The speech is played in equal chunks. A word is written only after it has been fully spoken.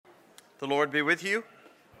The Lord be with you.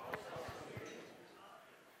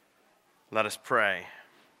 Let us pray.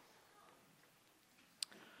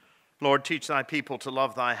 Lord, teach thy people to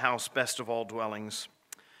love thy house best of all dwellings,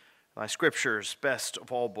 thy scriptures best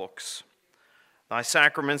of all books, thy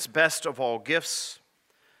sacraments best of all gifts,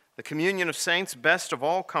 the communion of saints best of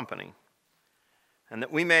all company, and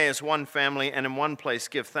that we may as one family and in one place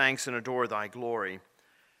give thanks and adore thy glory.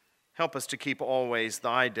 Help us to keep always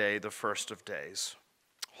thy day the first of days.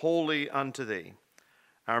 Holy unto thee,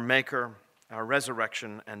 our Maker, our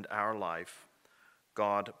resurrection, and our life,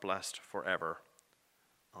 God blessed forever.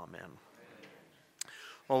 Amen.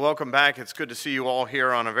 Well, welcome back. It's good to see you all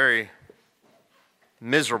here on a very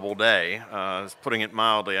miserable day, putting it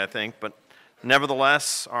mildly, I think, but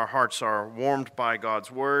nevertheless, our hearts are warmed by God's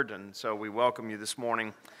word, and so we welcome you this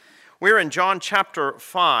morning. We're in John chapter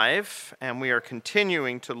 5, and we are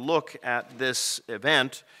continuing to look at this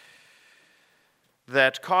event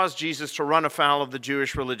that caused Jesus to run afoul of the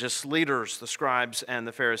Jewish religious leaders, the scribes and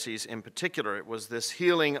the Pharisees in particular. It was this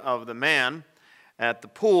healing of the man at the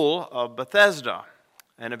pool of Bethesda,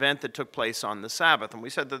 an event that took place on the Sabbath. And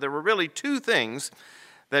we said that there were really two things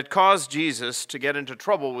that caused Jesus to get into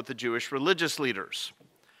trouble with the Jewish religious leaders.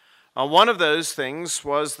 One of those things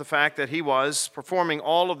was the fact that he was performing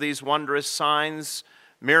all of these wondrous signs,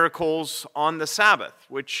 miracles on the Sabbath,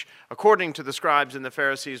 which, according to the scribes and the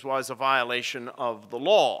Pharisees, was a violation of the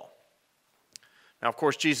law. Now, of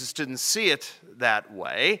course, Jesus didn't see it that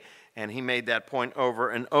way, and he made that point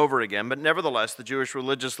over and over again. But nevertheless, the Jewish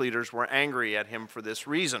religious leaders were angry at him for this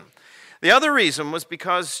reason. The other reason was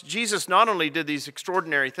because Jesus not only did these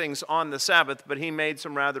extraordinary things on the Sabbath, but he made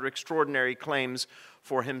some rather extraordinary claims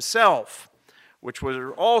for himself, which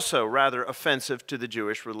were also rather offensive to the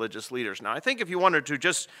Jewish religious leaders. Now, I think if you wanted to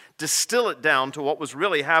just distill it down to what was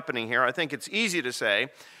really happening here, I think it's easy to say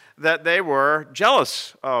that they were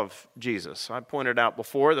jealous of Jesus. I pointed out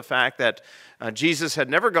before the fact that Jesus had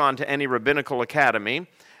never gone to any rabbinical academy.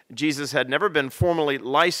 Jesus had never been formally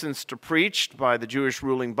licensed to preach by the Jewish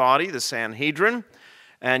ruling body, the Sanhedrin,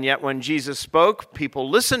 and yet when Jesus spoke, people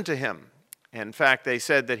listened to him. In fact, they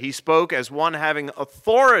said that he spoke as one having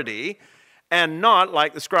authority and not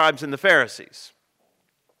like the scribes and the Pharisees.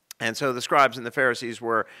 And so the scribes and the Pharisees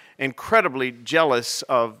were incredibly jealous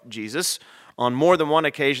of Jesus. On more than one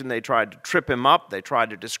occasion, they tried to trip him up. They tried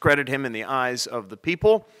to discredit him in the eyes of the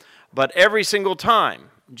people. But every single time,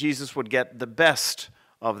 Jesus would get the best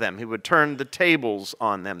of them. He would turn the tables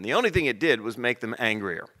on them. The only thing it did was make them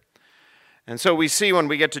angrier. And so we see when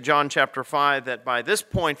we get to John chapter 5 that by this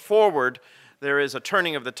point forward, there is a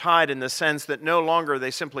turning of the tide in the sense that no longer are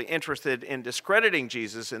they simply interested in discrediting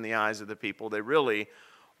Jesus in the eyes of the people. They really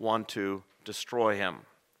want to destroy him.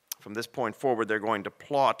 From this point forward, they're going to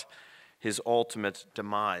plot his ultimate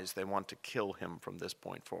demise. They want to kill him from this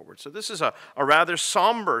point forward. So this is a rather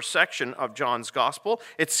somber section of John's gospel.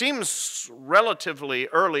 It seems relatively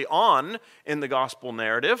early on in the gospel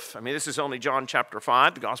narrative. I mean, this is only John chapter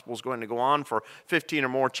 5. The gospel is going to go on for 15 or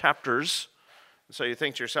more chapters. So you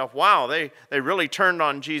think to yourself, wow, they really turned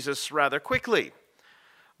on Jesus rather quickly.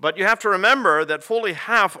 But you have to remember that fully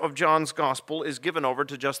half of John's gospel is given over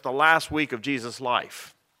to just the last week of Jesus'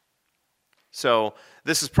 life. So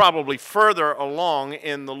this is probably further along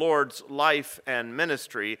in the Lord's life and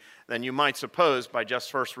ministry than you might suppose by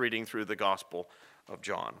just first reading through the Gospel of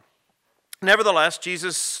John. Nevertheless,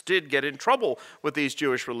 Jesus did get in trouble with these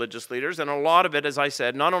Jewish religious leaders, and a lot of it, as I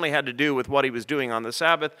said, not only had to do with what he was doing on the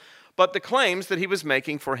Sabbath, but the claims that he was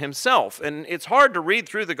making for himself. And it's hard to read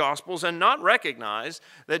through the Gospels and not recognize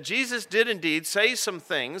that Jesus did indeed say some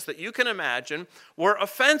things that you can imagine were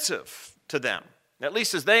offensive to them, at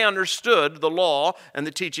least as they understood the law and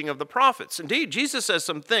the teaching of the prophets. Indeed, Jesus says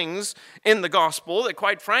some things in the gospel that,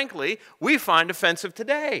 quite frankly, we find offensive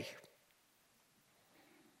today.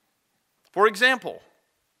 For example,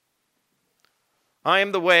 I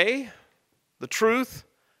am the way, the truth,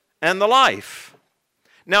 and the life.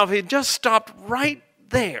 Now, if he just stopped right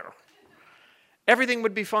there, everything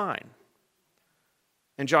would be fine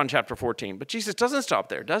in John chapter 14. But Jesus doesn't stop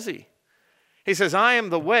there, does he? He says, I am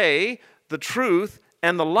the way, the truth,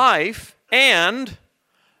 and the life, and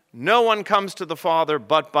no one comes to the Father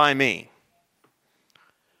but by me.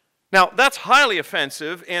 Now, that's highly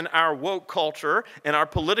offensive in our woke culture, in our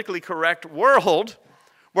politically correct world,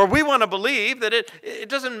 where we want to believe that it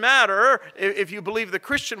doesn't matter if you believe the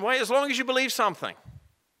Christian way as long as you believe something.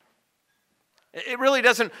 It really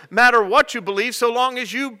doesn't matter what you believe so long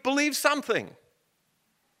as you believe something.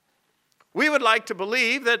 We would like to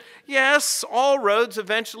believe that, yes, all roads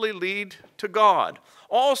eventually lead to God.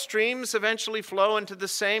 All streams eventually flow into the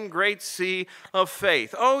same great sea of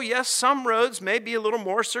faith. Oh, yes, some roads may be a little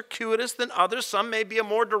more circuitous than others. Some may be a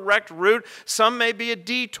more direct route. Some may be a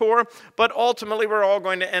detour. But ultimately, we're all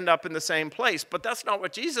going to end up in the same place. But that's not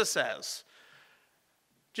what Jesus says.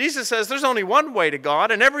 Jesus says there's only one way to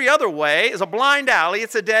God, and every other way is a blind alley.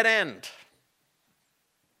 It's a dead end.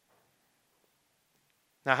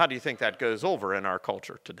 Now, how do you think that goes over in our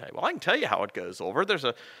culture today? Well, I can tell you how it goes over. There's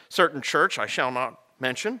a certain church, I shall not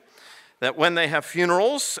mention, that when they have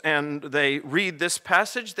funerals and they read this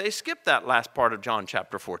passage, they skip that last part of John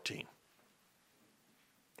chapter 14.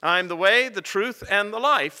 I'm the way, the truth, and the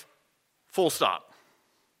life, full stop.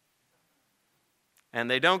 And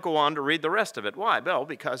they don't go on to read the rest of it. Why? Well,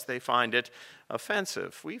 because they find it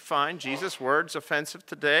offensive. We find Jesus' words offensive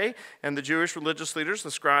today, and the Jewish religious leaders, the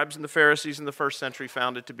scribes and the Pharisees in the first century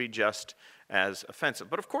found it to be just as offensive.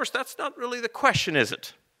 But of course, that's not really the question, is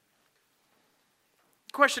it?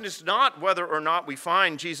 The question is not whether or not we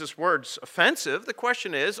find Jesus' words offensive. The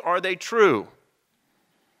question is, are they true?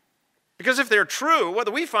 Because if they're true,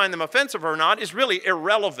 whether we find them offensive or not is really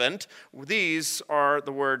irrelevant. These are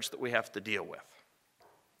the words that we have to deal with.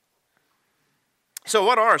 So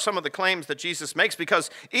what are some of the claims that Jesus makes?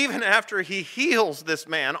 Because even after he heals this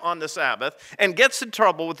man on the Sabbath and gets in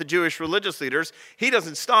trouble with the Jewish religious leaders, he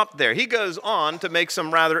doesn't stop there. He goes on to make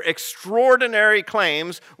some rather extraordinary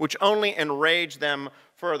claims which only enrage them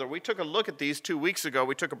further. We took a look at these 2 weeks ago.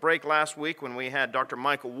 We took a break last week when we had Dr.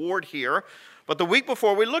 Michael Ward here. But the week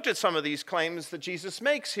before, we looked at some of these claims that Jesus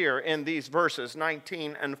makes here in these verses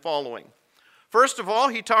 19 and following. First of all,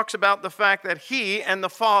 he talks about the fact that he and the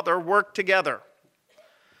Father work together.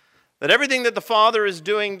 That everything that the Father is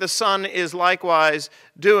doing, the Son is likewise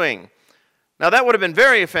doing. Now that would have been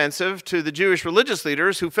very offensive to the Jewish religious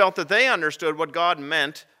leaders who felt that they understood what God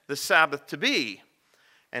meant the Sabbath to be.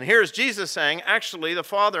 And here's Jesus saying, actually, the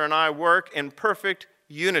Father and I work in perfect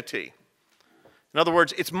unity. In other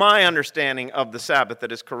words, it's my understanding of the Sabbath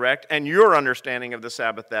that is correct, and your understanding of the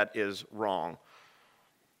Sabbath that is wrong.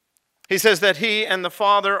 He says that he and the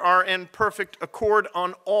Father are in perfect accord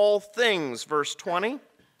on all things, verse 20.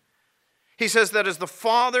 He says that as the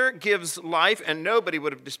Father gives life, and nobody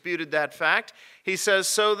would have disputed that fact, he says,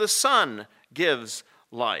 so the Son gives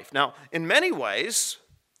life. Now, in many ways,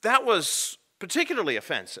 that was particularly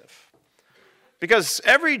offensive, because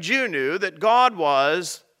every Jew knew that God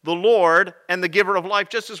was the Lord and the giver of life,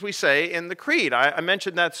 just as we say in the Creed. I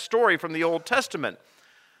mentioned that story from the Old Testament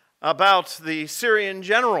about the Syrian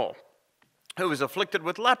general who was afflicted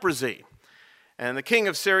with leprosy. And the king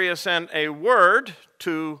of Syria sent a word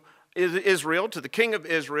to Israel, to the king of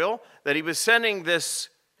Israel, that he was sending this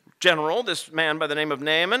general, this man by the name of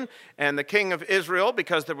Naaman, and the king of Israel,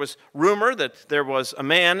 because there was rumor that there was a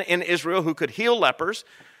man in Israel who could heal lepers,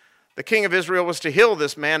 the king of Israel was to heal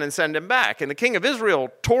this man and send him back. And the king of Israel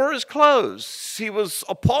tore his clothes. He was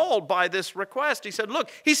appalled by this request. He said, look,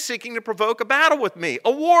 he's seeking to provoke a battle with me,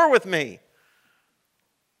 a war with me.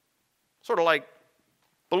 Sort of like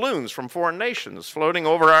balloons from foreign nations floating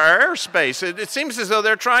over our airspace. It seems as though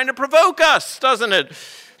they're trying to provoke us, doesn't it?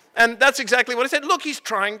 And that's exactly what he said. Look, he's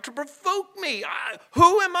trying to provoke me.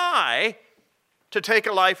 Who am I to take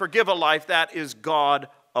a life or give a life? That is God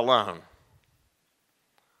alone.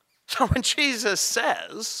 So when Jesus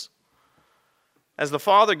says, as the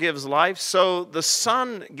Father gives life, so the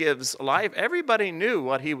Son gives life, everybody knew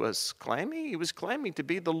what he was claiming. He was claiming to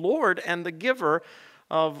be the Lord and the giver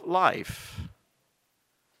of life.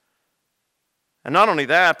 And not only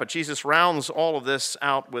that, but Jesus rounds all of this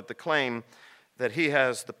out with the claim that he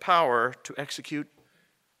has the power to execute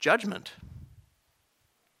judgment.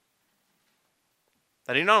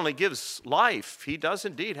 That he not only gives life, he does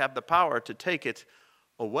indeed have the power to take it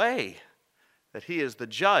away. That he is the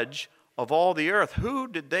judge of all the earth. Who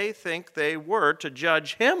did they think they were to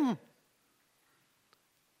judge him?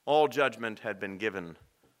 All judgment had been given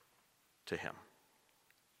to him.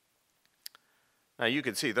 Now, you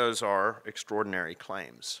can see those are extraordinary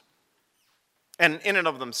claims. And in and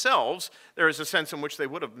of themselves, there is a sense in which they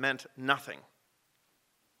would have meant nothing.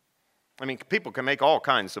 I mean, people can make all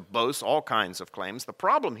kinds of boasts, all kinds of claims. The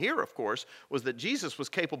problem here, of course, was that Jesus was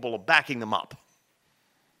capable of backing them up.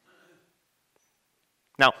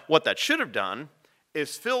 Now, what that should have done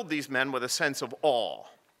is filled these men with a sense of awe.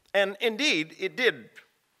 And indeed, it did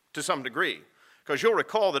to some degree. Because you'll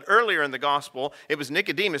recall that earlier in the gospel, it was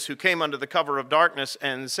Nicodemus who came under the cover of darkness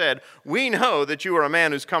and said, "We know that you are a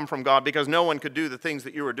man who's come from God because no one could do the things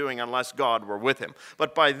that you were doing unless God were with him."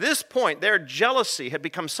 But by this point, their jealousy had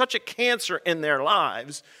become such a cancer in their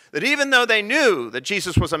lives that even though they knew that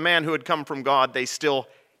Jesus was a man who had come from God, they still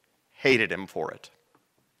hated him for it.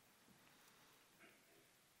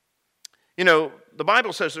 You know, the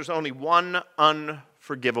Bible says there's only one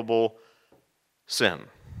unforgivable sin.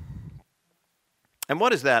 And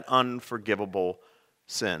what is that unforgivable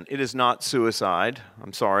sin? It is not suicide.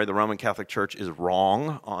 I'm sorry, the Roman Catholic Church is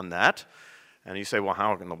wrong on that. And you say, well,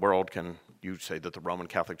 how in the world can you say that the Roman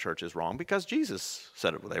Catholic Church is wrong? Because Jesus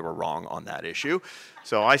said they were wrong on that issue.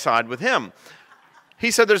 So I side with him. He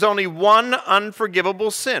said there's only one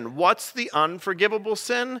unforgivable sin. What's the unforgivable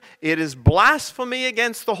sin? It is blasphemy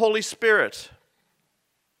against the Holy Spirit.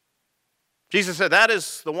 Jesus said that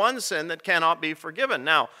is the one sin that cannot be forgiven.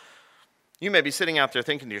 Now, you may be sitting out there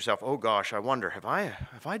thinking to yourself, oh gosh, I wonder, have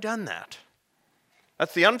I done that?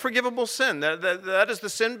 That's the unforgivable sin. That is the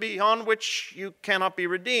sin beyond which you cannot be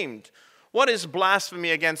redeemed. What is blasphemy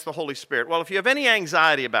against the Holy Spirit? Well, if you have any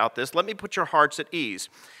anxiety about this, let me put your hearts at ease.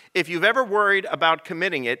 If you've ever worried about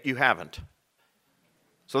committing it, you haven't.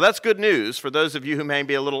 So that's good news for those of you who may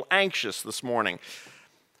be a little anxious this morning.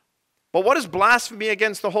 But what is blasphemy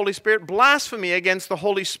against the Holy Spirit? Blasphemy against the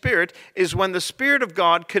Holy Spirit is when the Spirit of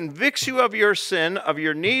God convicts you of your sin, of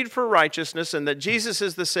your need for righteousness, and that Jesus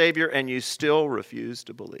is the Savior, and you still refuse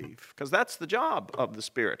to believe. Because that's the job of the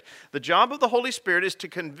Spirit. The job of the Holy Spirit is to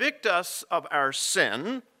convict us of our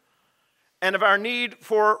sin and of our need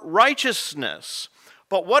for righteousness.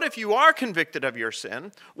 But what if you are convicted of your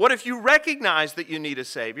sin? What if you recognize that you need a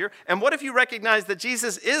Savior? And what if you recognize that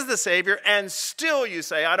Jesus is the Savior and still you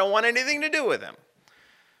say, I don't want anything to do with him?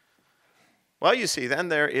 Well, you see, then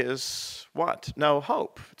there is what? No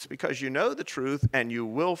hope. It's because you know the truth and you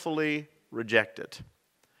willfully reject it.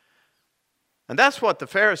 And that's what the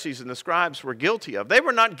Pharisees and the scribes were guilty of. They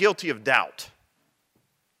were not guilty of doubt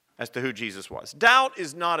as to who Jesus was. Doubt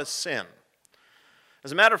is not a sin.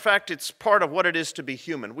 As a matter of fact, it's part of what it is to be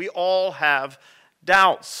human. We all have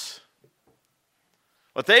doubts.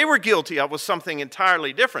 What they were guilty of was something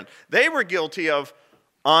entirely different. They were guilty of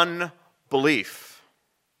unbelief,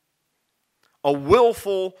 a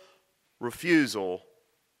willful refusal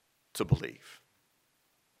to believe.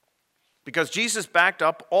 Because Jesus backed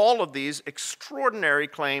up all of these extraordinary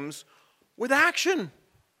claims with action.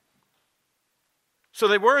 So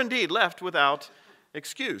they were indeed left without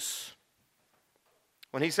excuse.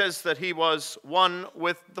 When he says that he was one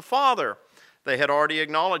with the Father, they had already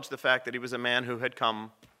acknowledged the fact that he was a man who had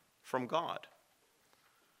come from God.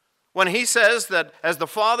 When he says that as the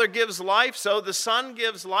Father gives life, so the Son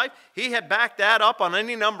gives life, he had backed that up on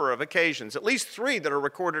any number of occasions, at least 3 that are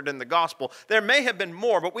recorded in the Gospel. There may have been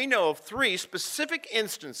more, but we know of 3 specific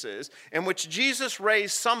instances in which Jesus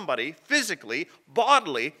raised somebody physically,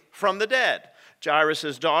 bodily, from the dead.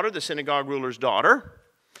 Jairus' daughter, the synagogue ruler's daughter,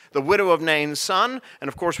 the widow of Nain's son, and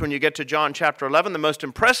of course when you get to John chapter 11, the most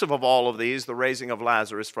impressive of all of these, the raising of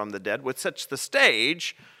Lazarus from the dead, which sets the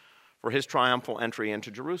stage for his triumphal entry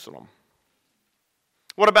into Jerusalem.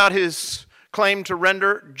 What about his claim to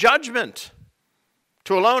render judgment,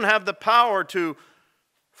 to alone have the power to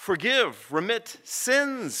forgive, remit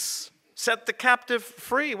sins, set the captive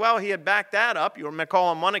free? Well, he had backed that up. You'll recall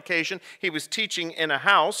on one occasion he was teaching in a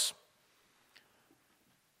house,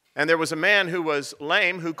 and there was a man who was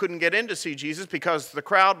lame who couldn't get in to see Jesus because the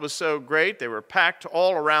crowd was so great. They were packed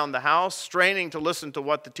all around the house, straining to listen to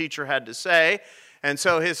what the teacher had to say. And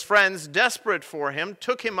so his friends, desperate for him,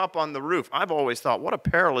 took him up on the roof. I've always thought, what a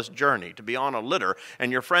perilous journey to be on a litter,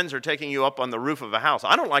 and your friends are taking you up on the roof of a house.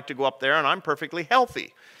 I don't like to go up there, and I'm perfectly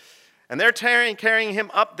healthy. And they're carrying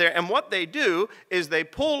him up there, and what they do is they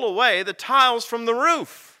pull away the tiles from the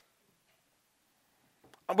roof,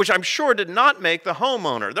 which I'm sure did not make the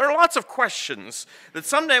homeowner. There are lots of questions that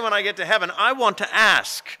someday when I get to heaven, I want to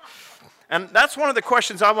ask. And that's one of the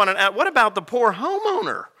questions I want to ask. What about the poor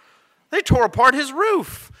homeowner? They tore apart his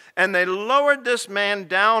roof, and they lowered this man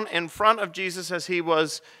down in front of Jesus as he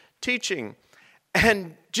was teaching.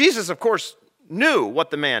 And Jesus, of course, knew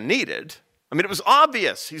what the man needed. I mean, it was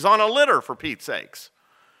obvious. He's on a litter, for Pete's sakes.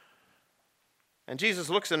 And Jesus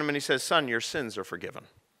looks at him and he says, "Son, your sins are forgiven."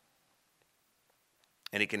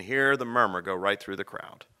 And he can hear the murmur go right through the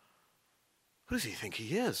crowd. Who does he think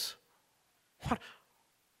he is? What?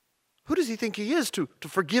 Who does he think he is to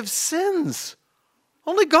forgive sins?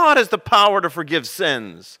 Only God has the power to forgive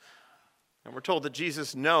sins. And we're told that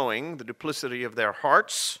Jesus, knowing the duplicity of their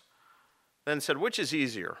hearts, then said, which is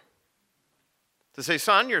easier? To say,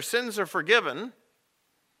 "Son, your sins are forgiven,"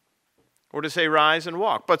 or to say rise and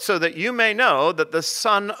walk, but so that you may know that the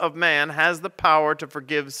Son of Man has the power to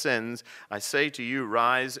forgive sins. I say to you,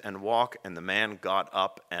 rise and walk. And the man got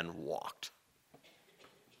up and walked.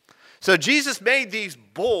 So Jesus made these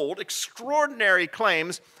bold, extraordinary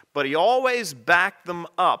claims, but he always backed them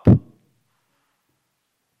up.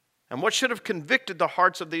 And what should have convicted the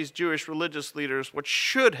hearts of these Jewish religious leaders, what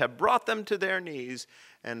should have brought them to their knees,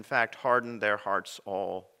 and in fact hardened their hearts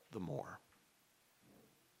all the more.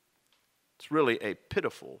 It's really a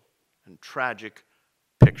pitiful and tragic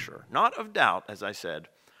picture, not of doubt, as I said,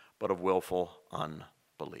 but of willful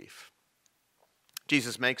unbelief.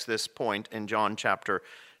 Jesus makes this point in John chapter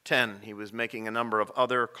 10. He was making a number of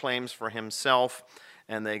other claims for himself,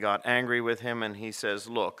 and they got angry with him, and he says,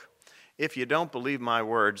 look, if you don't believe my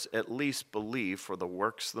words, at least believe for the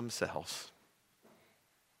works themselves.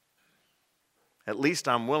 At least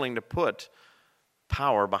I'm willing to put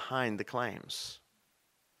power behind the claims.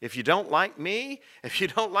 If you don't like me, if you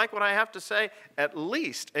don't like what I have to say, at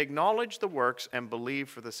least acknowledge the works and believe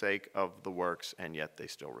for the sake of the works, and yet they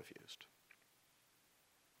still refused.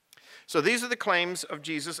 So these are the claims of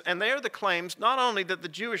Jesus, and they are the claims not only that the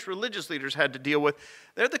Jewish religious leaders had to deal with,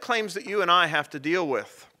 they're the claims that you and I have to deal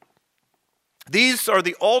with. These are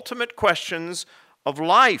the ultimate questions of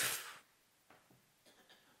life.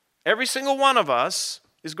 Every single one of us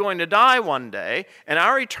is going to die one day, and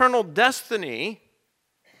our eternal destiny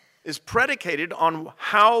is predicated on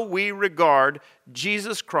how we regard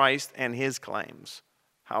Jesus Christ and his claims.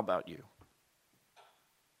 How about you?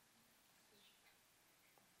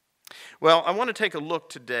 Well, I want to take a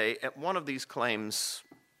look today at one of these claims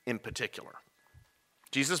in particular.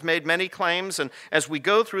 Jesus made many claims, and as we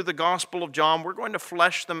go through the Gospel of John, we're going to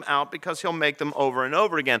flesh them out because he'll make them over and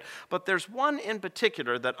over again. But there's one in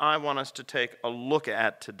particular that I want us to take a look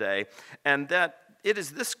at today, and that it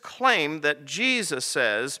is this claim that Jesus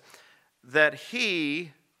says that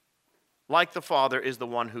he, like the Father, is the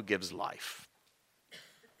one who gives life.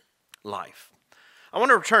 Life. I want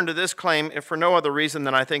to return to this claim, if for no other reason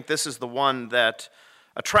than I think this is the one that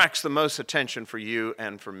attracts the most attention for you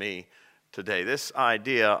and for me today. This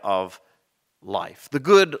idea of life, the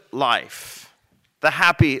good life, the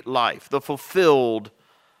happy life, the fulfilled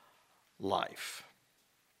life.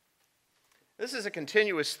 This is a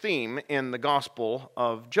continuous theme in the Gospel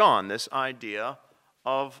of John, this idea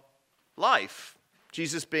of life,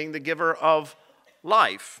 Jesus being the giver of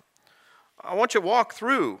life. I want you to walk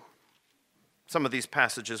through some of these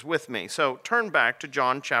passages with me. So turn back to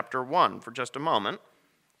John chapter 1 for just a moment.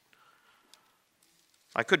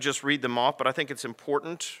 I could just read them off, but I think it's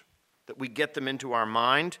important that we get them into our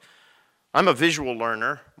mind. I'm a visual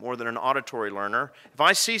learner more than an auditory learner. If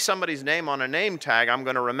I see somebody's name on a name tag, I'm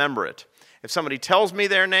going to remember it. If somebody tells me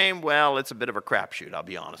their name, well, it's a bit of a crapshoot, I'll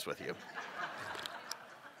be honest with you.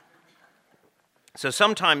 So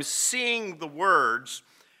sometimes seeing the words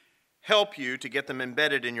help you to get them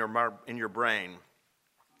embedded in your brain.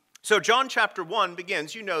 So John chapter 1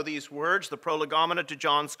 begins, you know these words, the prolegomena to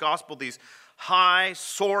John's gospel, these high,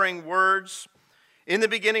 soaring words. In the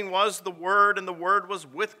beginning was the Word, and the Word was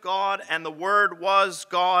with God, and the Word was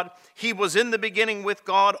God. He was in the beginning with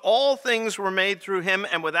God. All things were made through him,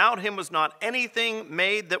 and without him was not anything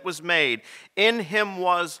made that was made. In him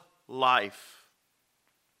was life,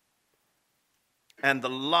 and the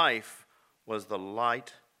life was the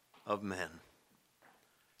light of men.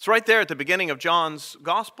 It's right there at the beginning of John's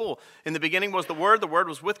gospel. In the beginning was the Word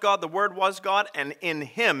was with God, the Word was God, and in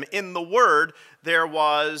him, in the Word, there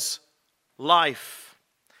was life.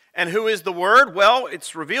 And who is the Word? Well,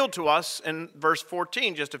 it's revealed to us in verse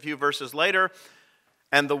 14, just a few verses later.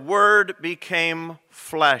 And the Word became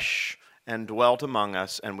flesh and dwelt among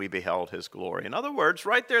us, and we beheld his glory. In other words,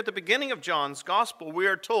 right there at the beginning of John's gospel, we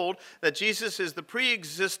are told that Jesus is the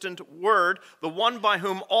pre-existent Word, the one by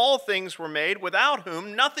whom all things were made, without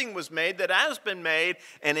whom nothing was made that has been made,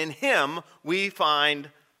 and in him we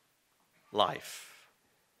find life.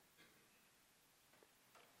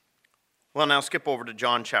 Well, now skip over to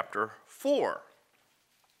John chapter 4,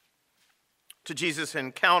 to Jesus'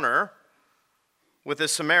 encounter with a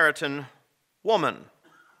Samaritan woman.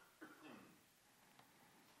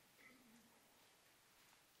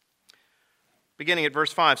 Beginning at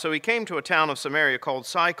verse 5, so he came to a town of Samaria called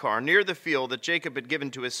Sychar, near the field that Jacob had given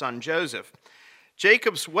to his son Joseph.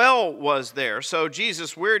 Jacob's well was there, so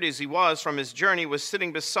Jesus, wearied as he was from his journey, was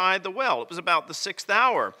sitting beside the well. It was about the 6th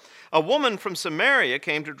hour. A woman from Samaria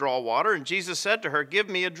came to draw water, and Jesus said to her, "Give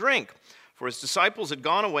me a drink," for his disciples had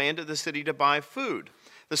gone away into the city to buy food.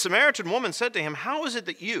 The Samaritan woman said to him, "How is it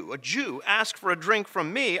that you, a Jew, ask for a drink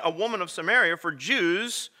from me, a woman of Samaria? For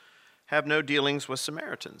Jews have no dealings with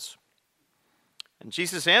Samaritans." And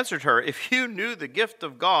Jesus answered her, "If you knew the gift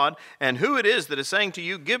of God and who it is that is saying to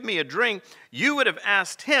you, 'Give me a drink,' you would have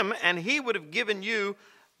asked him, and he would have given you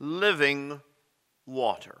living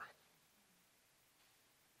water."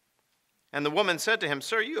 And the woman said to him,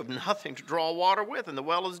 "Sir, you have nothing to draw water with, and the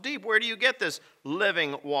well is deep. Where do you get this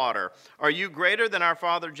living water? Are you greater than our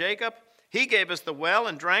father Jacob? He gave us the well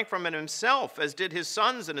and drank from it himself, as did his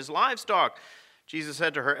sons and his livestock." Jesus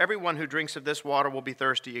said to her, "Everyone who drinks of this water will be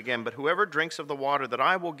thirsty again, but whoever drinks of the water that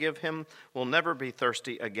I will give him will never be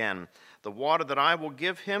thirsty again. The water that I will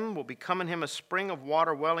give him will become in him a spring of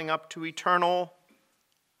water welling up to eternal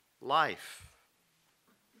life."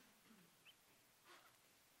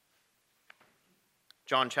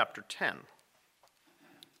 John chapter 10.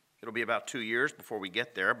 It'll be about 2 years before we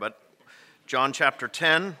get there, but John chapter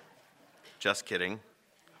 10, just kidding.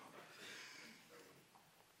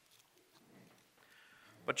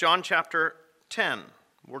 But John chapter 10,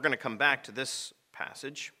 we're going to come back to this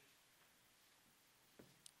passage.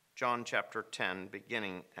 John chapter 10,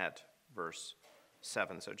 beginning at verse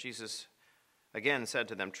 7. So Jesus again said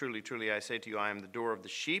to them, "Truly, truly, I say to you, I am the door of the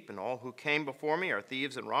sheep, and all who came before me are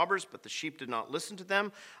thieves and robbers, but the sheep did not listen to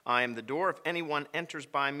them. I am the door. If anyone enters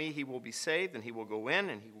by me, he will be saved, and he will go in,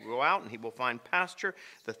 and he will go out, and he will find pasture.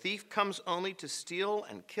 The thief comes only to steal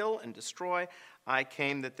and kill and destroy. I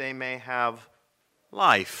came that they may have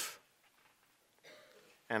life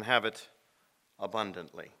and have it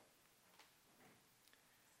abundantly."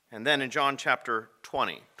 And then in John chapter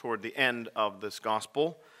 20, toward the end of this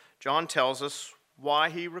gospel, John tells us why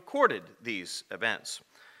he recorded these events.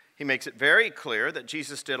 He makes it very clear that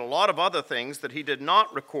Jesus did a lot of other things that he did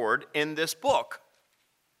not record in this book.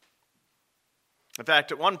 In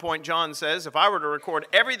fact, at one point, John says, if I were to record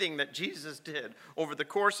everything that Jesus did over the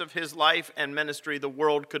course of his life and ministry, the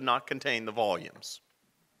world could not contain the volumes.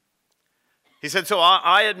 He said, so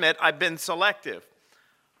I admit I've been selective.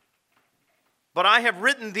 But I have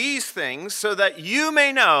written these things so that you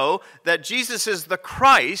may know that Jesus is the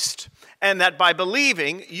Christ, and that by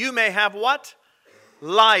believing you may have what?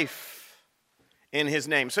 Life in his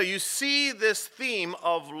name. So you see this theme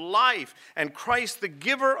of life and Christ, the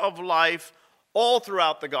giver of life, all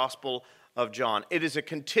throughout the Gospel of John. It is a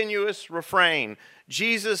continuous refrain.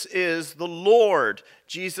 Jesus is the Lord.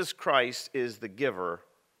 Jesus Christ is the giver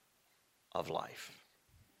of life.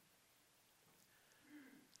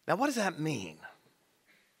 Now, what does that mean?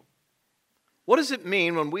 What does it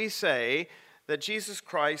mean when we say that Jesus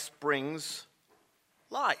Christ brings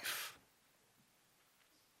life?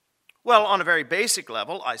 Well, on a very basic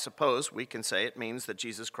level, I suppose we can say it means that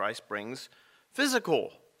Jesus Christ brings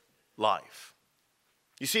physical life.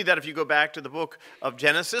 You see that if you go back to the book of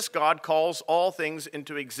Genesis, God calls all things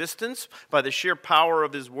into existence by the sheer power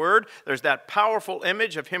of his word. There's that powerful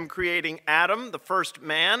image of him creating Adam, the first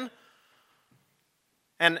man.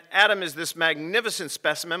 And Adam is this magnificent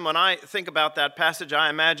specimen. When I think about that passage, I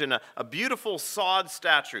imagine a beautiful sod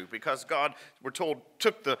statue, because God, we're told,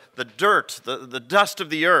 took the dirt, the dust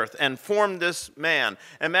of the earth, and formed this man.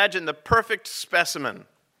 Imagine the perfect specimen,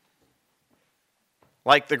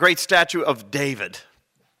 like the great statue of David.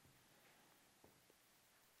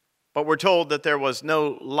 But we're told that there was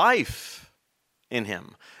no life in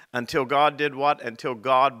him until God did what? Until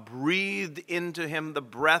God breathed into him the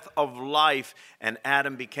breath of life, and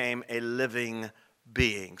Adam became a living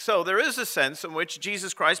being. So there is a sense in which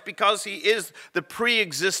Jesus Christ, because he is the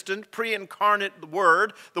pre-existent, pre-incarnate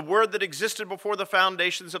Word, the Word that existed before the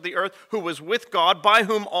foundations of the earth, who was with God, by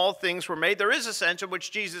whom all things were made, there is a sense in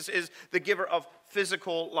which Jesus is the giver of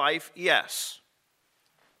physical life, yes.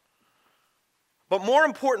 But more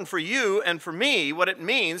important for you and for me, what it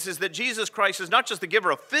means is that Jesus Christ is not just the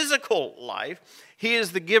giver of physical life, he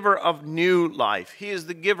is the giver of new life. He is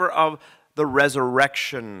the giver of the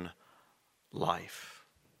resurrection life.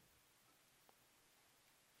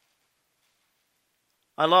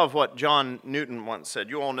 I love what John Newton once said.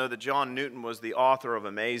 You all know that John Newton was the author of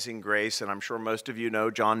Amazing Grace, and I'm sure most of you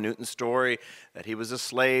know John Newton's story, that he was a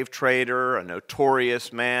slave trader, a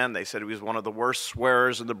notorious man. They said he was one of the worst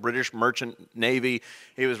swearers in the British Merchant Navy.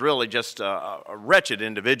 He was really just a wretched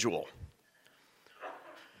individual.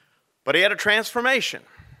 But he had a transformation.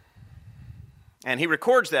 And he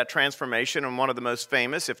records that transformation in one of the most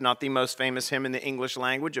famous, if not the most famous hymn in the English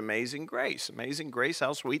language, Amazing Grace. Amazing grace,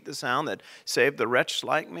 how sweet the sound that saved the wretch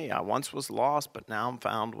like me. I once was lost, but now I'm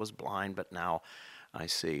found, was blind, but now I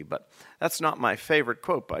see. But that's not my favorite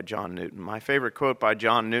quote by John Newton. My favorite quote by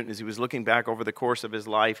John Newton, as he was looking back over the course of his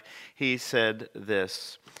life, he said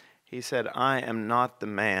this. He said, I am not the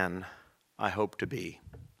man I hope to be.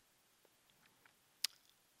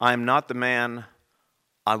 I am not the man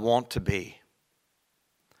I want to be.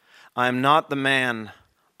 I am not the man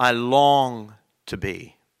I long to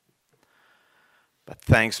be. But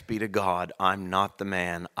thanks be to God, I'm not the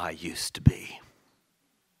man I used to be.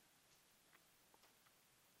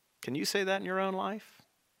 Can you say that in your own life?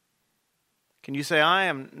 Can you say, I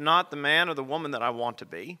am not the man or the woman that I want to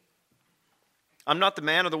be? I'm not the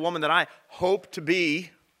man or the woman that I hope to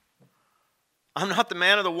be. I'm not the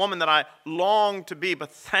man or the woman that I long to be,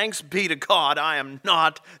 but thanks be to God, I am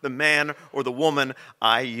not the man or the woman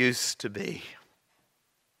I used to be.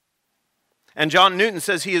 And John Newton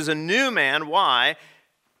says he is a new man. Why?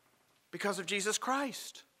 Because of Jesus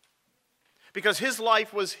Christ. Because his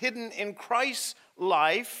life was hidden in Christ's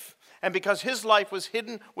life, and because his life was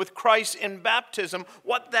hidden with Christ in baptism,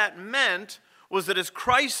 what that meant was that as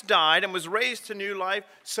Christ died and was raised to new life,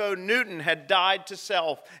 so Newton had died to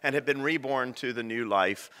self and had been reborn to the new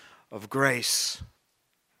life of grace.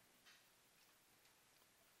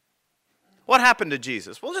 What happened to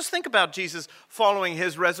Jesus? Well, just think about Jesus following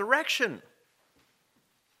his resurrection.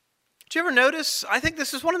 Did you ever notice? I think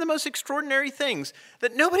this is one of the most extraordinary things,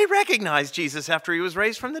 that nobody recognized Jesus after he was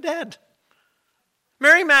raised from the dead.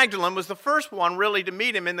 Mary Magdalene was the first one really to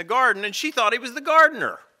meet him in the garden, and she thought he was the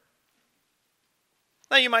gardener.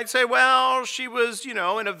 Now you might say, well, she was, in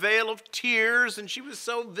a veil of tears, and she was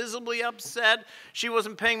so visibly upset, she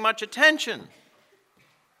wasn't paying much attention.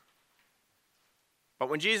 But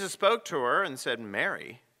when Jesus spoke to her and said,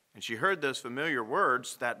 Mary, and she heard those familiar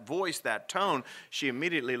words, that voice, that tone, she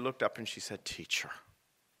immediately looked up and she said, Teacher.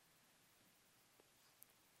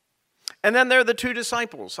 And then there are the two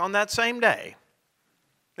disciples on that same day.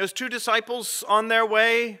 Those two disciples on their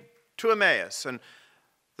way to Emmaus, and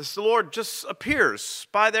the Lord just appears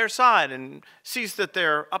by their side and sees that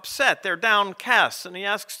they're upset, they're downcast, and he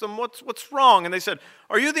asks them, what's wrong? And they said,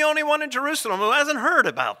 are you the only one in Jerusalem who hasn't heard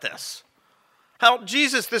about this? How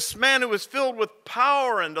Jesus, this man who was filled with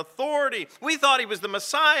power and authority, we thought he was the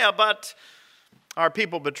Messiah, but our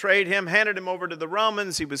people betrayed him, handed him over to the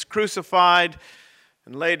Romans, he was crucified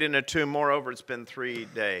and laid in a tomb. Moreover, it's been 3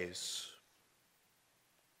 days.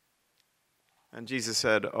 And Jesus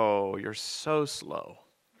said, oh, you're so slow.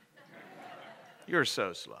 You're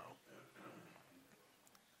so slow.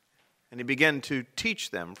 And he began to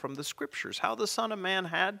teach them from the Scriptures how the Son of Man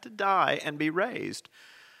had to die and be raised.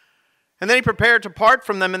 And then he prepared to part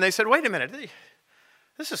from them, and they said, wait a minute,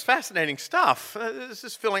 this is fascinating stuff. This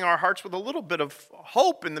is filling our hearts with a little bit of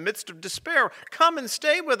hope in the midst of despair. Come and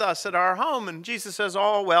stay with us at our home. And Jesus says,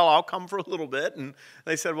 oh, well, I'll come for a little bit. And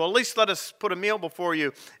they said, well, at least let us put a meal before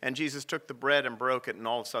you. And Jesus took the bread and broke it, and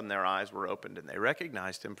all of a sudden their eyes were opened, and they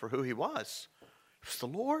recognized him for who he was. It was the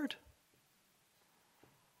Lord.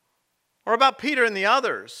 Or about Peter and the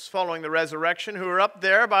others following the resurrection who were up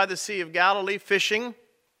there by the Sea of Galilee fishing.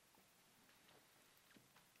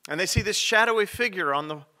 And they see this shadowy figure on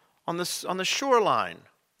the shoreline.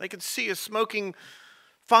 They could see a smoking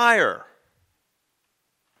fire.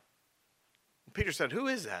 And Peter said, who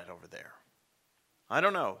is that over there? I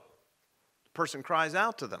don't know. The person cries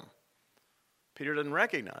out to them. Peter didn't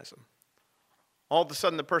recognize him. All of a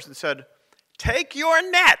sudden the person said, take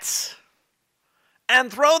your nets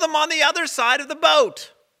and throw them on the other side of the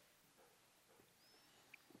boat.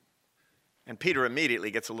 And Peter immediately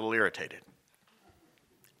gets a little irritated.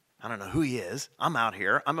 I don't know who he is. I'm out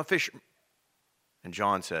here. I'm a fisherman. And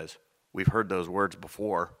John says, we've heard those words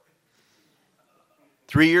before.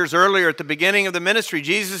 3 years earlier at the beginning of the ministry,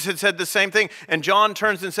 Jesus had said the same thing. And John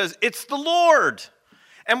turns and says, it's the Lord.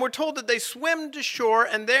 And we're told that they swim to shore,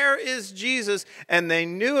 and there is Jesus. And they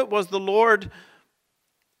knew it was the Lord,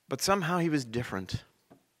 but somehow he was different.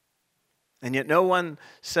 And yet no one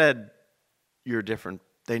said, you're different.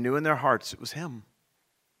 They knew in their hearts it was him.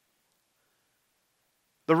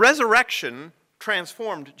 The resurrection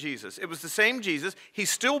transformed Jesus. It was the same Jesus. He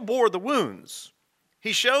still bore the wounds.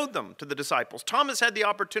 He showed them to the disciples. Thomas had the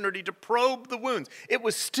opportunity to probe the wounds. It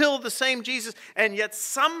was still the same Jesus, and yet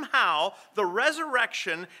somehow the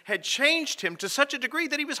resurrection had changed him to such a degree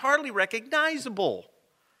that he was hardly recognizable.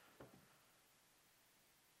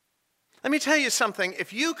 Let me tell you something.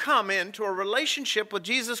 If you come into a relationship with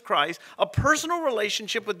Jesus Christ, a personal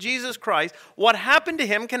relationship with Jesus Christ, what happened to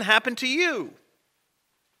him can happen to you.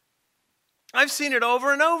 I've seen it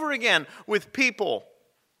over and over again with people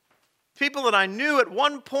that I knew at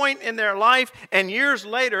one point in their life, and years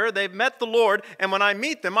later they've met the Lord, and when I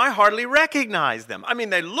meet them, I hardly recognize them. I mean,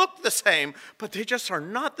 they look the same, but they just are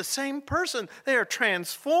not the same person. They are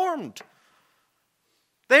transformed.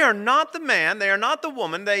 They are not the man, they are not the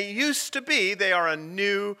woman they used to be. They are a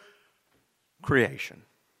new creation.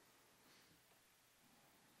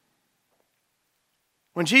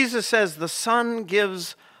 When Jesus says the Son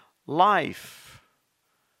gives life,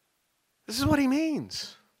 This is what he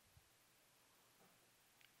means.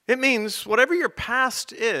 It means whatever your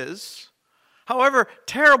past is, however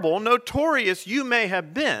terrible, notorious you may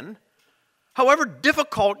have been, however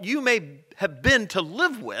difficult you may have been to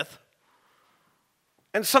live with,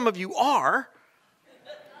 and some of you are,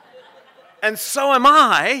 and so am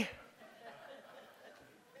I,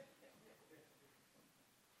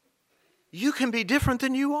 you can be different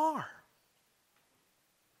than you are.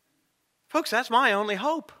 Folks, that's my only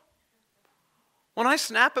hope. When I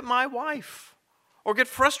snap at my wife, or get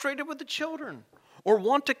frustrated with the children, or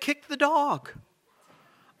want to kick the dog,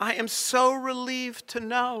 I am so relieved to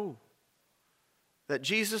know that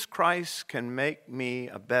Jesus Christ can make me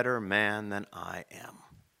a better man than I am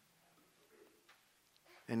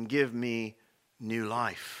and give me new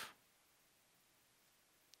life.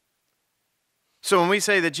 So when we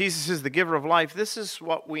say that Jesus is the giver of life, this is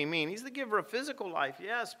what we mean. He's the giver of physical life,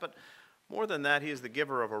 yes, but more than that, he is the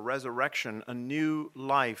giver of a resurrection, a new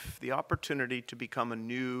life, the opportunity to become a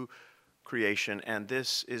new creation, and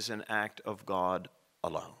this is an act of God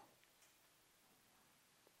alone.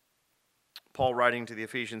 Paul, writing to the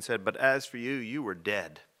Ephesians, said, "But as for you, you were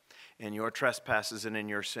dead in your trespasses and in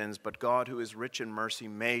your sins, but God, who is rich in mercy,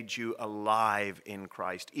 made you alive in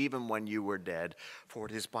Christ, even when you were dead. For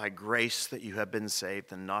it is by grace that you have been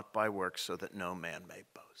saved, and not by works, so that no man may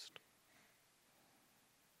boast."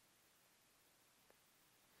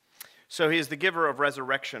 So he is the giver of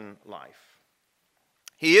resurrection life.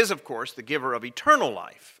 He is, of course, the giver of eternal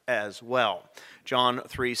life as well. John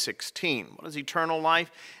 3:16. What is eternal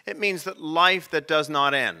life? It means that life that does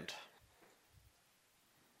not end.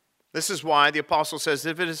 This is why the apostle says,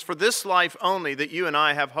 "If it is for this life only that you and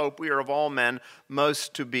I have hope, we are of all men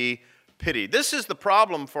most to be pitied." This is the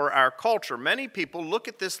problem for our culture. Many people look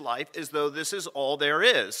at this life as though this is all there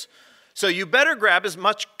is. So you better grab as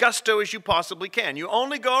much gusto as you possibly can. You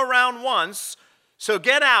only go around once, so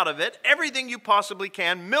get out of it everything you possibly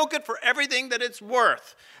can. Milk it for everything that it's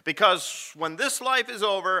worth, because when this life is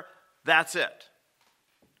over, that's it.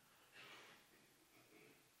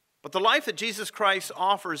 But the life that Jesus Christ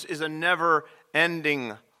offers is a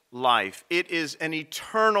never-ending life. It is an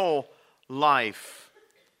eternal life.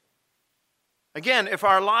 Again, if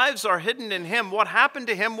our lives are hidden in him, what happened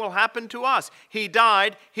to him will happen to us. He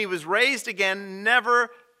died, he was raised again,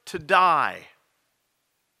 never to die.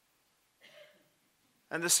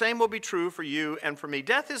 And the same will be true for you and for me.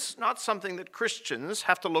 Death is not something that Christians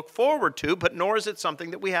have to look forward to, but nor is it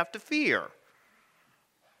something that we have to fear.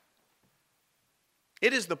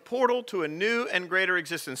 It is the portal to a new and greater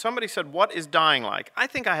existence. Somebody said, "What is dying like?" I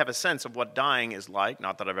think I have a sense of what dying is like.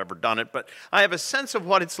 Not that I've ever done it, but I have a sense of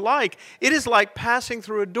what it's like. It is like passing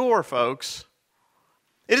through a door, folks.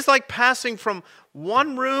 It is like passing from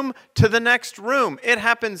one room to the next room. It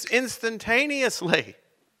happens instantaneously.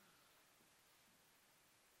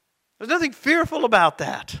 There's nothing fearful about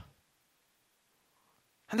that.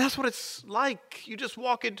 And that's what it's like. You just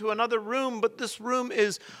walk into another room, but this room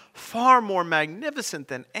is far more magnificent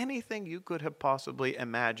than anything you could have possibly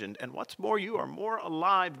imagined. And what's more, you are more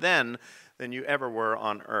alive then than you ever were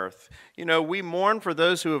on earth. You know, we mourn for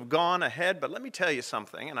those who have gone ahead, but let me tell you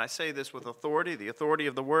something, and I say this with authority, the authority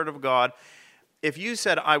of the Word of God. If you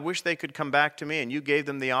said, "I wish they could come back to me," and you gave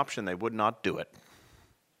them the option, they would not do it.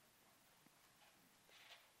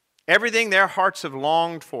 Everything their hearts have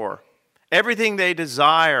longed for, everything they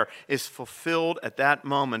desire is fulfilled at that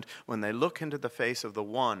moment when they look into the face of the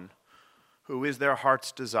one who is their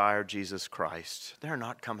heart's desire, Jesus Christ. They're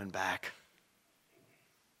not coming back.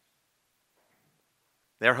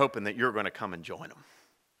 They're hoping that you're going to come and join them.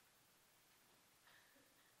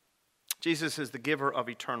 Jesus is the giver of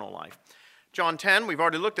eternal life. John 10, we've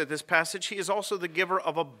already looked at this passage. He is also the giver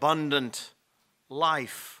of abundant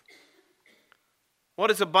life. What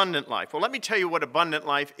is abundant life? Well, let me tell you what abundant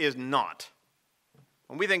life is not.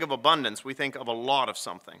 When we think of abundance, we think of a lot of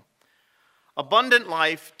something. Abundant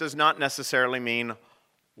life does not necessarily mean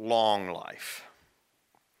long life.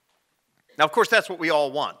 Now, of course, that's what we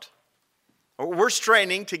all want. We're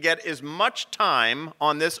straining to get as much time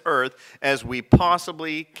on this earth as we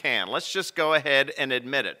possibly can. Let's just go ahead and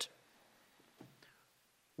admit it.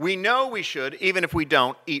 We know we should, even if we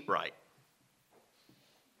don't, eat right.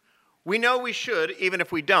 We know we should, even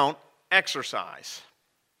if we don't, exercise.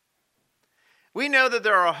 We know that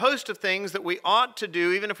there are a host of things that we ought to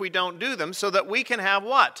do, even if we don't do them, so that we can have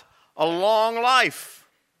what? A long life.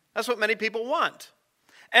 That's what many people want.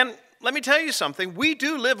 And let me tell you something, we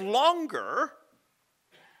do live longer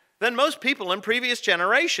than most people in previous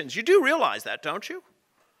generations. You do realize that, don't you?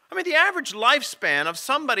 I mean, the average lifespan of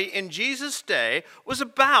somebody in Jesus' day was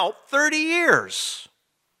about 30 years.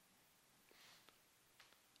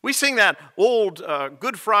 We sing that old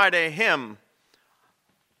Good Friday hymn.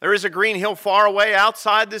 There is a green hill far away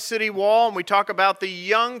outside the city wall, and we talk about the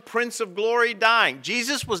young Prince of Glory dying.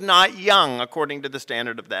 Jesus was not young according to the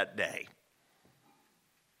standard of that day.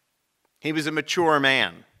 He was a mature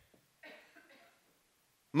man.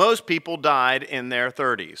 Most people died in their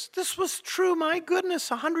 30s. This was true, my goodness,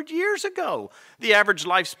 100 years ago. The average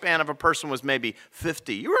lifespan of a person was maybe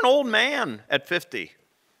 50. You were an old man at 50.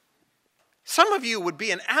 Some of you would be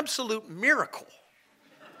an absolute miracle.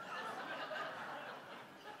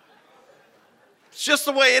 It's just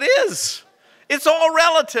the way it is. It's all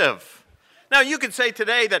relative. Now, you could say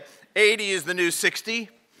today that 80 is the new 60,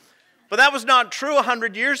 but that was not true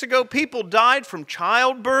 100 years ago. People died from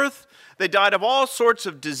childbirth. They died of all sorts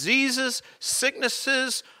of diseases,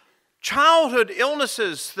 sicknesses, childhood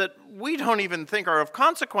illnesses that we don't even think are of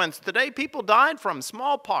consequence today. People died from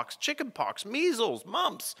smallpox, chickenpox, measles,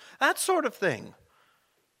 mumps, that sort of thing.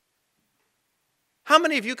 How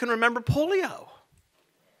many of you can remember polio?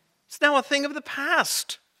 It's now a thing of the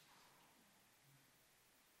past.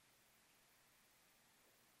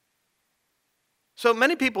 So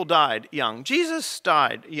many people died young. Jesus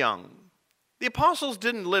died young. The apostles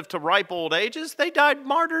didn't live to ripe old ages. They died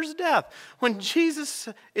martyrs' death. When Jesus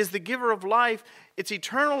is the giver of life, it's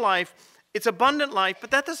eternal life, it's abundant life,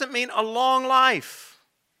 but that doesn't mean a long life.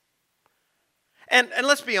 And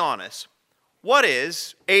let's be honest. What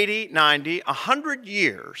is 80, 90, 100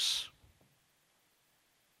 years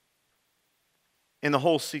in the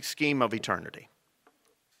whole scheme of eternity?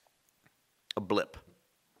 A blip.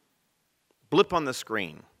 Blip on the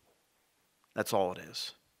screen. That's all it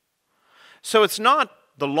is. So it's not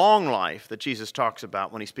the long life that Jesus talks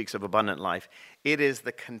about when he speaks of abundant life. It is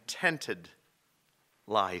the contented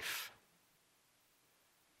life.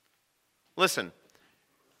 Listen,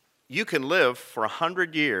 you can live for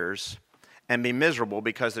 100 years and be miserable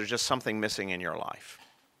because there's just something missing in your life.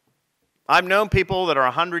 I've known people that are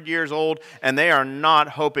 100 years old and they are not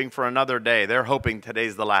hoping for another day. They're hoping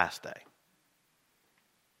today's the last day.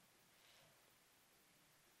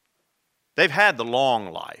 They've had the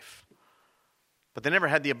long life, but they never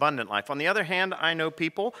had the abundant life. On the other hand, I know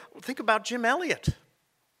people, think about Jim Elliot,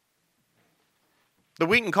 the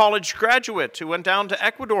Wheaton College graduate who went down to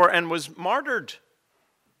Ecuador and was martyred.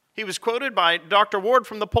 He was quoted by Dr. Ward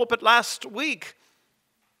from the pulpit last week.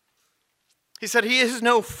 He said, "He is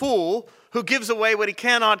no fool who gives away what he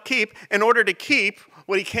cannot keep in order to keep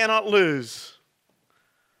what he cannot lose."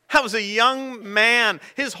 That was a young man.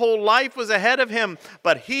 His whole life was ahead of him.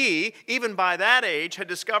 But he, even by that age, had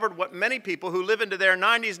discovered what many people who live into their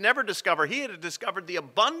 90s never discover. He had discovered the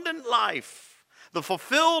abundant life, the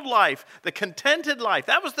fulfilled life, the contented life.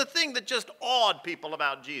 That was the thing that just awed people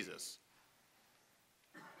about Jesus.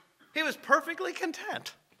 He was perfectly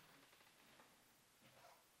content.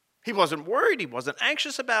 He wasn't worried. He wasn't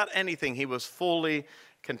anxious about anything. He was fully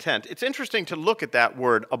content. It's interesting to look at that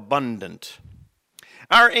word, abundant.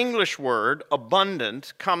 Our English word,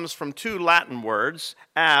 abundant, comes from two Latin words,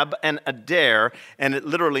 ab and adere, and it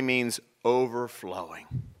literally means overflowing.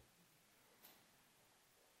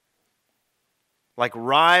 Like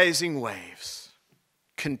rising waves,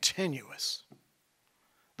 continuous.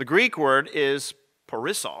 The Greek word is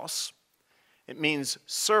perissos. It means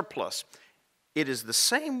surplus. It is the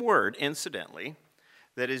same word, incidentally,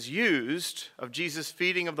 that is used of Jesus'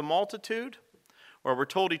 feeding of the multitude, where we're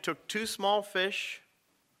told he took 2 small fish,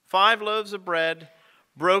 5 loaves of bread,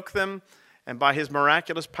 broke them, and by his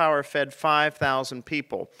miraculous power fed 5,000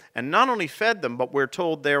 people. And not only fed them, but we're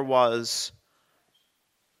told there was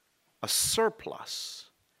a surplus,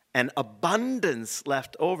 an abundance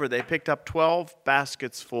left over. They picked up 12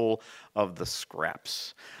 baskets full of the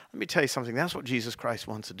scraps. Let me tell you something. That's what Jesus Christ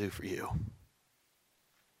wants to do for you.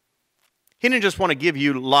 He didn't just want to give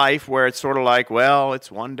you life where it's sort of like, well,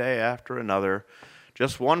 it's one day after another.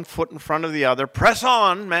 Just one foot in front of the other. Press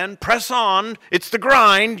on, man, press on. It's the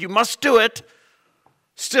grind. You must do it.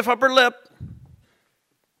 Stiff upper lip.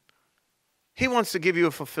 He wants to give you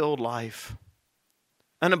a fulfilled life,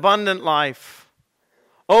 an abundant life,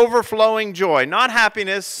 overflowing joy. Not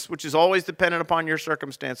happiness, which is always dependent upon your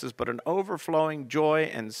circumstances, but an overflowing joy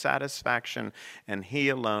and satisfaction, and he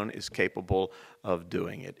alone is capable of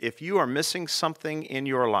doing it. If you are missing something in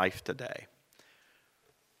your life today,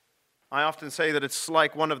 I often say that it's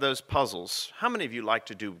like one of those puzzles. How many of you like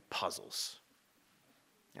to do puzzles?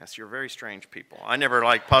 Yes, you're very strange people. I never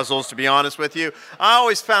liked puzzles, to be honest with you. I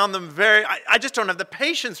always found them I just don't have the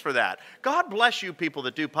patience for that. God bless you people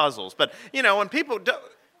that do puzzles. But, when people do,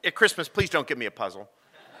 at Christmas, please don't give me a puzzle.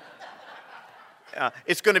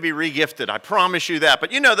 It's going to be regifted, I promise you that.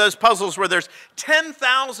 But you know those puzzles where there's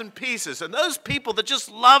 10,000 pieces, and those people that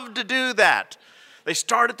just love to do that. They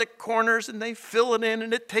start at the corners and they fill it in,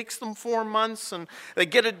 and it takes them 4 months, and they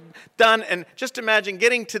get it done. And just imagine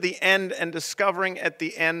getting to the end and discovering at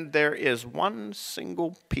the end there is one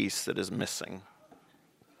single piece that is missing.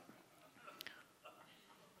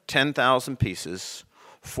 10,000 pieces,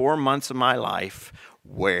 4 months of my life,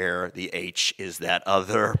 where the H is that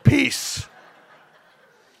other piece.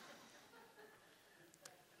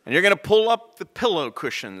 And you're going to pull up the pillow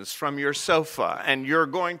cushions from your sofa, and you're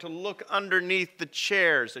going to look underneath the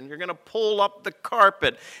chairs, and you're going to pull up the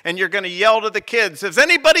carpet, and you're going to yell to the kids, "Has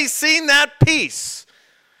anybody seen that piece?"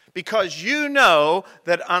 Because you know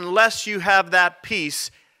that unless you have that piece,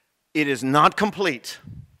 it is not complete.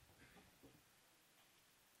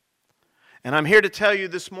 And I'm here to tell you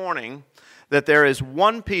this morning that there is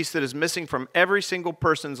one piece that is missing from every single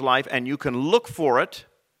person's life, and you can look for it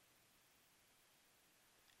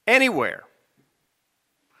anywhere.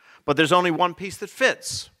 But there's only one piece that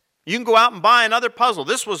fits. You can go out and buy another puzzle.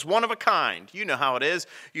 This was one of a kind. You know how it is.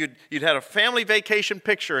 You'd had a family vacation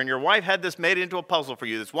picture, and your wife had this made into a puzzle for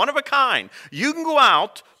you. It's one of a kind. You can go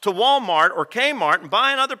out to Walmart or Kmart and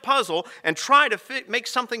buy another puzzle and try to make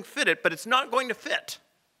something fit it, but it's not going to fit.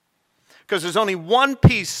 Because there's only one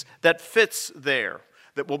piece that fits there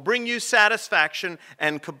that will bring you satisfaction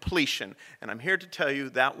and completion. And I'm here to tell you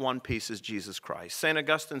that one piece is Jesus Christ. St.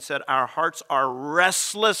 Augustine said, our hearts are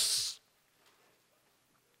restless.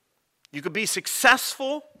 You could be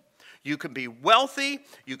successful, you could be wealthy,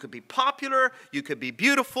 you could be popular, you could be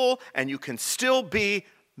beautiful, and you can still be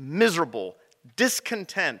miserable,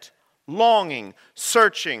 discontent, longing,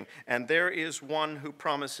 searching, and there is one who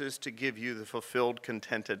promises to give you the fulfilled,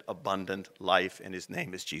 contented, abundant life, and his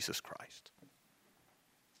name is Jesus Christ.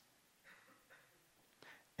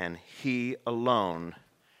 And he alone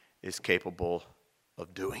is capable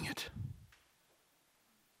of doing it.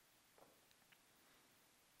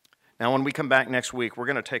 Now, when we come back next week, we're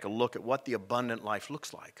going to take a look at what the abundant life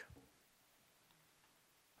looks like.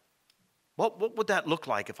 What would that look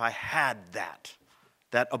like if I had that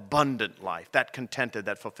abundant life, that contented,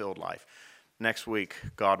 that fulfilled life? Next week,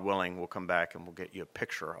 God willing, we'll come back and we'll get you a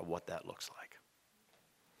picture of what that looks like.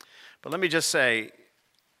 But let me just say,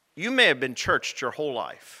 you may have been churched your whole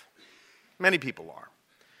life. Many people are.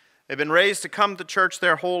 They've been raised to come to church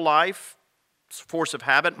their whole life. It's a force of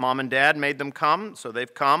habit. Mom and dad made them come, so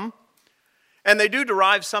they've come. And they do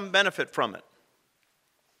derive some benefit from it.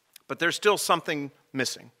 But there's still something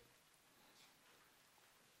missing.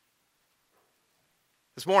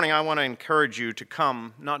 This morning, I want to encourage you to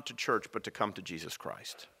come, not to church, but to come to Jesus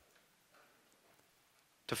Christ.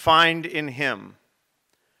 To find in him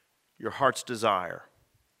your heart's desire.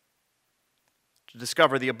 To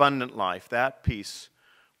discover the abundant life, that peace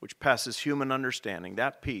which passes human understanding,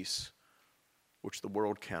 that peace which the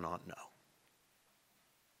world cannot know.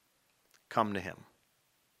 Come to him.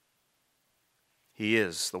 He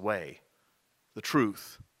is the way, the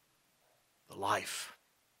truth, the life,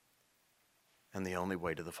 and the only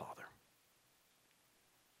way to the Father.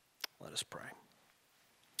 Let us pray.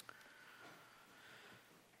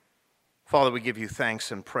 Father, we give you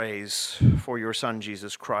thanks and praise for your Son,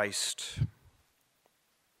 Jesus Christ.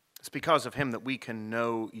 It's because of him that we can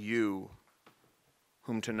know you,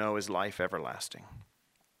 whom to know is life everlasting.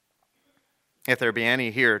 If there be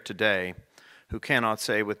any here today who cannot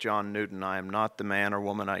say with John Newton, I am not the man or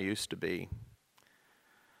woman I used to be,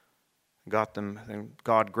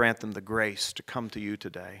 God grant them the grace to come to you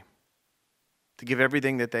today, to give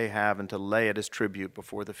everything that they have and to lay it as tribute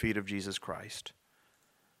before the feet of Jesus Christ,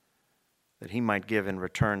 that he might give in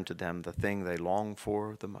return to them the thing they long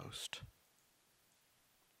for the most,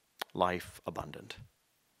 life abundant.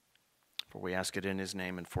 For we ask it in his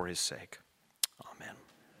name and for his sake.